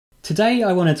Today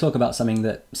I want to talk about something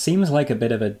that seems like a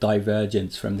bit of a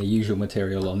divergence from the usual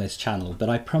material on this channel, but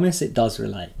I promise it does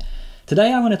relate.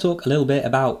 Today I want to talk a little bit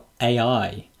about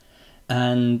AI,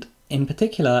 and in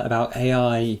particular about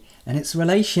AI and its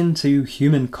relation to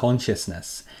human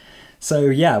consciousness. So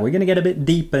yeah, we're going to get a bit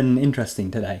deep and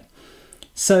interesting today.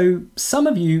 So some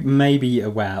of you may be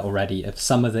aware already of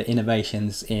some of the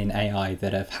innovations in AI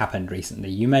that have happened recently.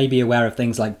 You may be aware of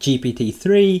things like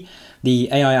GPT-3, the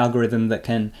AI algorithm that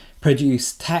can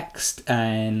produce text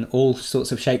and all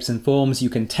sorts of shapes and forms. You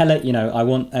can tell it, I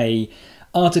want an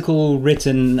article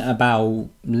written about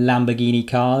Lamborghini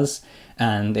cars,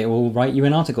 and it will write you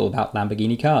an article about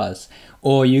Lamborghini cars.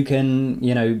 Or you can,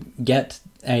 get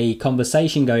a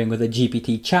conversation going with a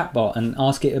GPT chatbot and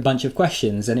ask it a bunch of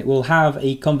questions, and it will have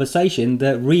a conversation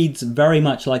that reads very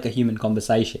much like a human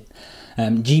conversation.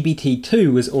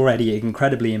 GPT-2 was already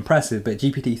incredibly impressive, but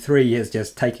GPT-3 has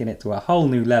just taken it to a whole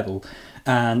new level.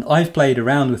 And I've played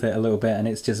around with it a little bit and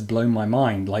it's just blown my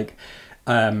mind.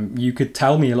 You could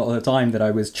tell me a lot of the time that I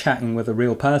was chatting with a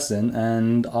real person,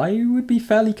 and I would be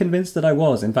fairly convinced that I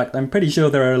was. In fact, I'm pretty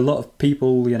sure there are a lot of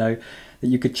people, that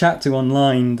you could chat to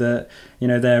online that,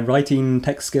 their writing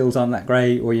text skills aren't that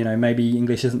great, or, maybe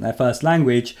English isn't their first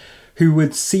language, who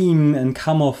would seem and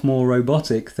come off more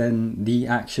robotic than the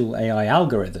actual AI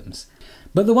algorithms.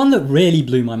 But the one that really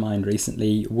blew my mind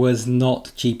recently was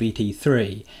not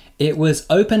GPT-3. It was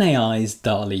OpenAI's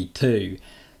DALL-E 2.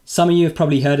 Some of you have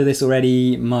probably heard of this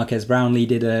already. Marques Brownlee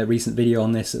did a recent video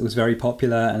on this that was very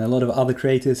popular, and a lot of other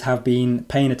creators have been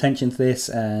paying attention to this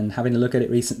and having a look at it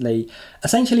recently.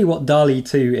 Essentially what DALL-E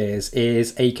 2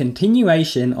 is a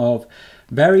continuation of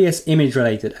various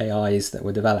image-related AIs that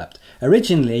were developed.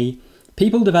 Originally,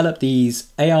 people developed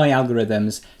these AI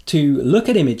algorithms to look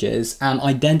at images and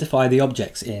identify the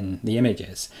objects in the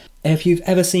images. If you've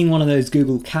ever seen one of those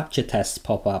Google capture tests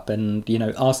pop up and,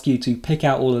 ask you to pick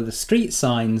out all of the street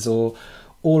signs or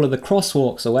all of the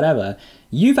crosswalks or whatever,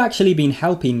 you've actually been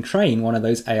helping train one of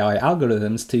those AI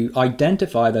algorithms to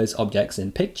identify those objects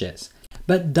in pictures.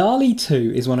 But DALL-E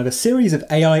 2 is one of a series of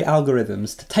AI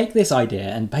algorithms to take this idea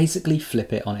and basically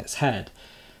flip it on its head.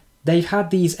 They've had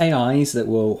these AIs that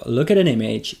will look at an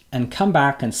image and come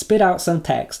back and spit out some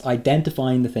text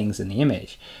identifying the things in the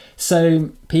image.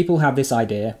 So people have this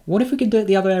idea, what if we could do it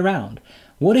the other way around?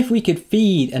 What if we could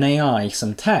feed an AI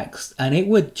some text and it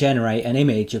would generate an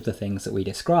image of the things that we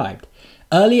described?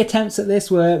 Early attempts at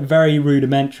this were very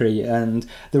rudimentary, and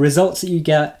the results that you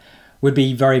get would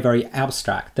be very, very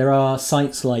abstract. There are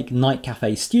sites like Night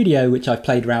Cafe Studio, which I've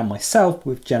played around myself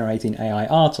with generating AI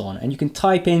art on, and you can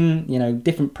type in,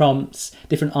 different prompts,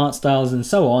 different art styles and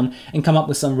so on, and come up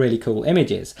with some really cool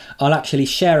images. I'll actually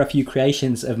share a few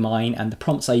creations of mine and the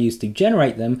prompts I used to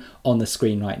generate them on the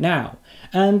screen right now.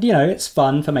 And, it's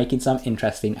fun for making some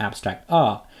interesting abstract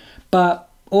art. But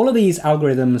all of these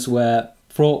algorithms were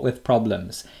fraught with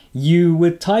problems. You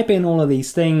would type in all of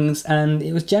these things and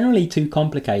it was generally too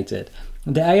complicated.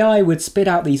 The AI would spit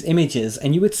out these images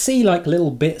and you would see like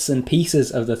little bits and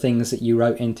pieces of the things that you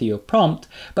wrote into your prompt,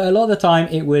 but a lot of the time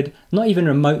it would not even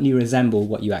remotely resemble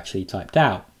what you actually typed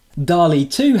out. DALL-E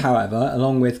 2, however,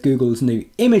 along with Google's new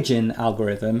mimicking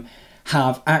algorithm,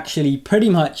 have actually pretty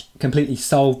much completely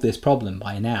solved this problem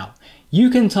by now. You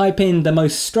can type in the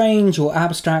most strange or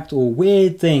abstract or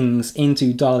weird things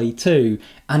into DALL-E 2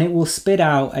 and it will spit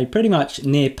out a pretty much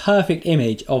near perfect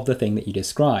image of the thing that you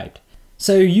described.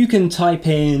 So you can type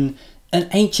in an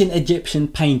ancient Egyptian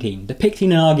painting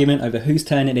depicting an argument over whose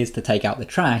turn it is to take out the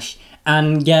trash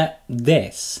and get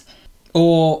this.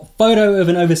 Or photo of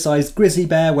an oversized grizzly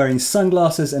bear wearing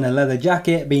sunglasses and a leather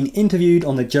jacket being interviewed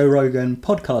on the Joe Rogan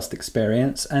podcast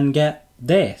experience and get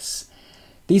this.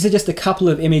 These are just a couple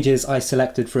of images I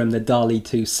selected from the DALL-E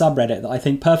 2 subreddit that I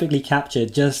think perfectly capture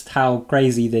just how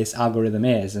crazy this algorithm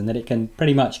is, and that it can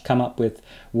pretty much come up with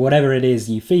whatever it is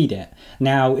you feed it.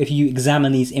 Now, if you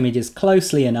examine these images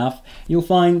closely enough, you'll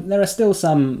find there are still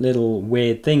some little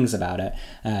weird things about it.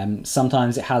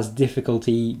 Sometimes it has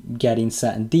difficulty getting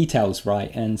certain details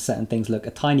right, and certain things look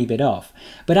a tiny bit off.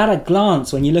 But at a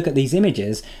glance, when you look at these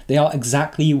images, they are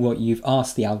exactly what you've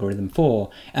asked the algorithm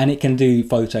for, and it can do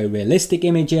photorealistic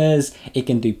images, it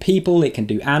can do people, it can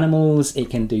do animals, it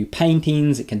can do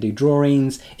paintings, it can do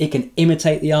drawings, it can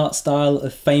imitate the art style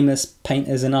of famous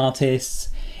painters and artists,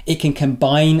 it can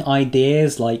combine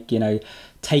ideas like,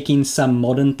 taking some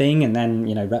modern thing and then,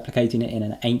 replicating it in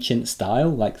an ancient style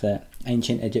like the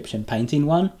ancient Egyptian painting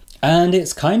one. And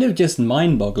it's kind of just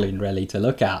mind-boggling really to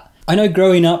look at. I know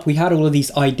growing up we had all of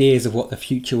these ideas of what the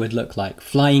future would look like.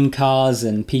 Flying cars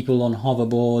and people on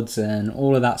hoverboards and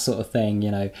all of that sort of thing, you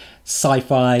know,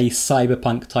 sci-fi,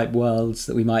 cyberpunk type worlds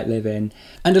that we might live in.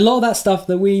 And a lot of that stuff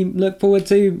that we look forward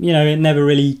to, you know, it never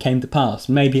really came to pass.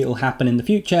 Maybe it'll happen in the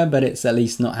future, but it's at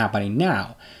least not happening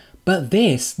now. But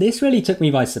this really took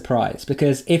me by surprise,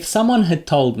 because if someone had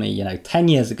told me, you know, 10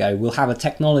 years ago, we'll have a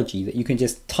technology that you can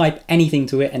just type anything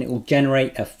to it and it will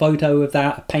generate a photo of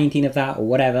that, a painting of that or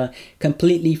whatever,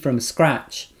 completely from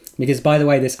scratch. Because by the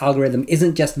way, this algorithm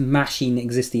isn't just mashing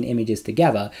existing images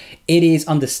together, it is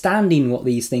understanding what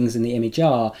these things in the image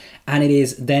are, and it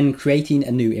is then creating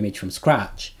a new image from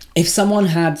scratch. If someone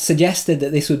had suggested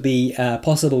that this would be a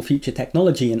possible future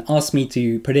technology and asked me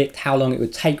to predict how long it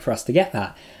would take for us to get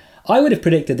that, I would have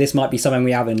predicted this might be something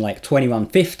we have in like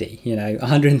 2150, you know,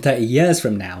 130 years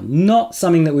from now, not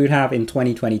something that we would have in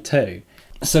 2022.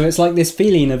 So it's like this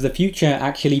feeling of the future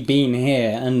actually being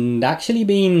here and actually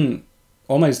being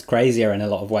almost crazier in a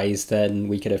lot of ways than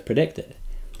we could have predicted.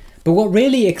 But what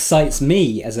really excites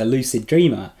me as a lucid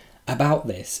dreamer about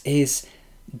this is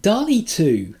DALL-E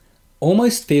 2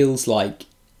 almost feels like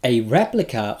a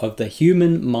replica of the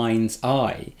human mind's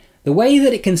eye. The way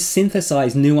that it can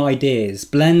synthesize new ideas,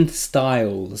 blend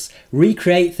styles,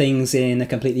 recreate things in a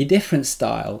completely different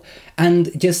style,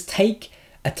 and just take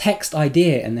a text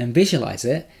idea and then visualize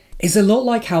it is a lot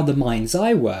like how the mind's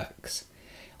eye works.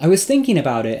 I was thinking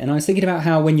about it, and I was thinking about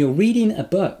how when you're reading a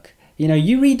book, you know,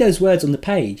 you read those words on the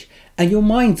page and your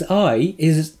mind's eye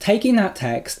is taking that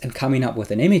text and coming up with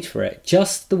an image for it,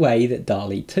 just the way that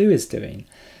DALL-E 2 is doing.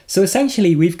 So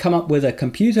essentially we've come up with a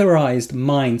computerized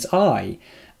mind's eye.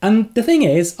 And the thing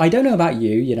is, I don't know about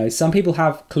you, you know, some people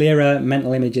have clearer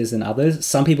mental images than others.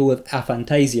 Some people with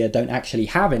aphantasia don't actually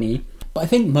have any. But I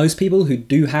think most people who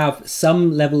do have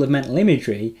some level of mental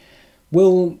imagery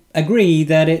will agree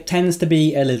that it tends to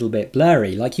be a little bit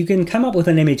blurry. Like, you can come up with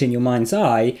an image in your mind's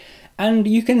eye and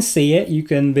you can see it, you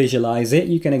can visualize it,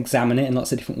 you can examine it in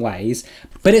lots of different ways,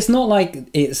 but it's not like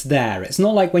it's there. It's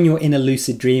not like when you're in a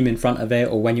lucid dream in front of it,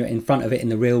 or when you're in front of it in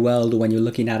the real world, or when you're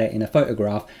looking at it in a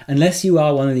photograph, unless you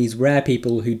are one of these rare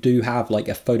people who do have like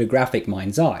a photographic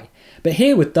mind's eye. But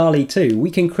here with DALL-E 2, we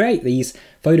can create these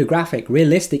photographic,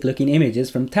 realistic looking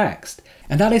images from text.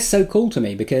 And that is so cool to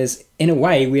me, because in a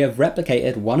way we have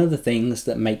replicated one of the things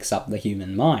that makes up the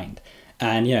human mind.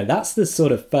 And, you know, that's the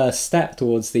sort of first step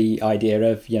towards the idea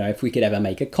of, you know, if we could ever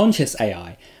make a conscious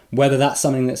AI. Whether that's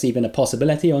something that's even a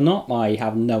possibility or not, I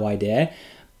have no idea.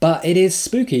 But it is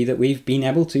spooky that we've been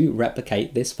able to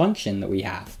replicate this function that we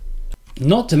have.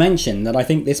 Not to mention that I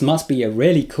think this must be a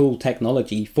really cool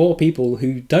technology for people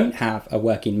who don't have a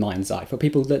working mind's eye, for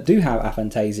people that do have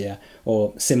aphantasia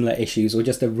or similar issues, or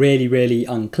just a really, really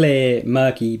unclear,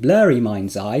 murky, blurry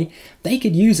mind's eye. They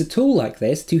could use a tool like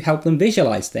this to help them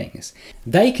visualize things.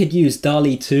 They could use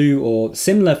DALL-E 2 or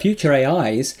similar future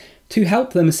AIs to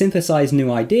help them synthesize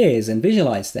new ideas and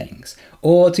visualize things,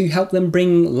 or to help them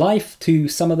bring life to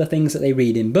some of the things that they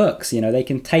read in books. You know, they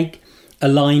can take a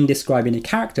line describing a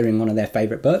character in one of their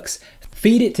favorite books,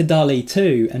 feed it to DALL-E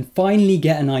 2, and finally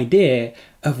get an idea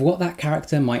of what that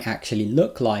character might actually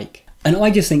look like. And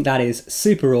I just think that is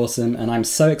super awesome, and I'm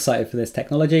so excited for this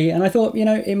technology, and I thought, you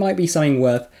know, it might be something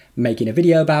worth making a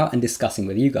video about and discussing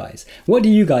with you guys. What do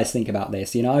you guys think about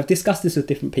this? You know, I've discussed this with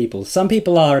different people. Some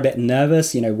people are a bit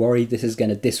nervous, you know, worried this is going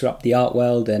to disrupt the art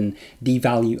world and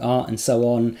devalue art and so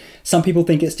on. Some people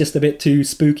think it's just a bit too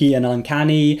spooky and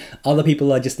uncanny. Other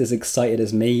people are just as excited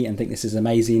as me and think this is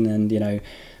amazing and, you know,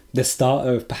 the start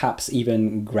of perhaps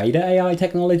even greater AI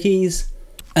technologies.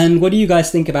 And what do you guys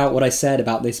think about what I said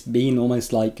about this being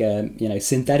almost like a, you know,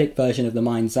 synthetic version of the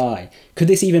mind's eye? Could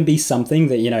this even be something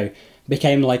that, you know,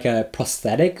 became like a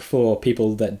prosthetic for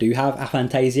people that do have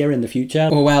aphantasia in the future?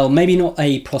 Or, well, maybe not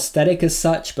a prosthetic as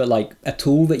such, but like a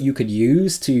tool that you could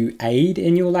use to aid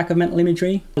in your lack of mental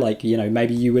imagery? Like, you know,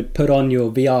 maybe you would put on your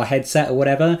VR headset or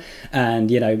whatever and,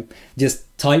 you know,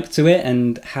 just type to it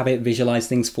and have it visualize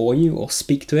things for you, or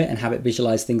speak to it and have it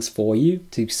visualize things for you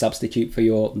to substitute for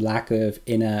your lack of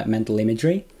inner mental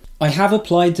imagery. I have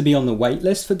applied to be on the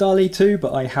waitlist for DALL-E 2,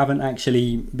 but I haven't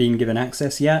actually been given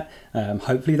access yet.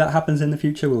 Hopefully that happens in the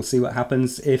future. We'll see what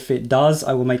happens. If it does,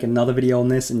 I will make another video on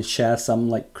this and share some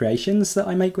like creations that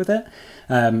I make with it.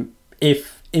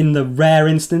 If in the rare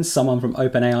instance someone from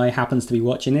OpenAI happens to be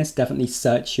watching this, definitely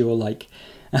search your like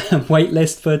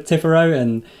waitlist for Tipharot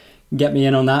and get me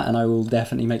in on that, and I will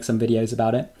definitely make some videos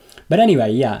about it. But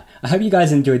anyway, yeah, I hope you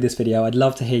guys enjoyed this video. I'd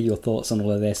love to hear your thoughts on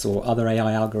all of this, or other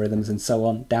AI algorithms and so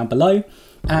on, down below.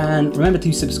 And remember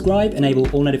to subscribe, enable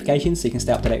all notifications so you can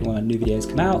stay up to date when new videos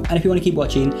come out. And if you want to keep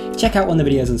watching, check out one of the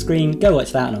videos on screen, go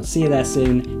watch that, and I'll see you there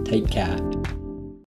soon. Take care.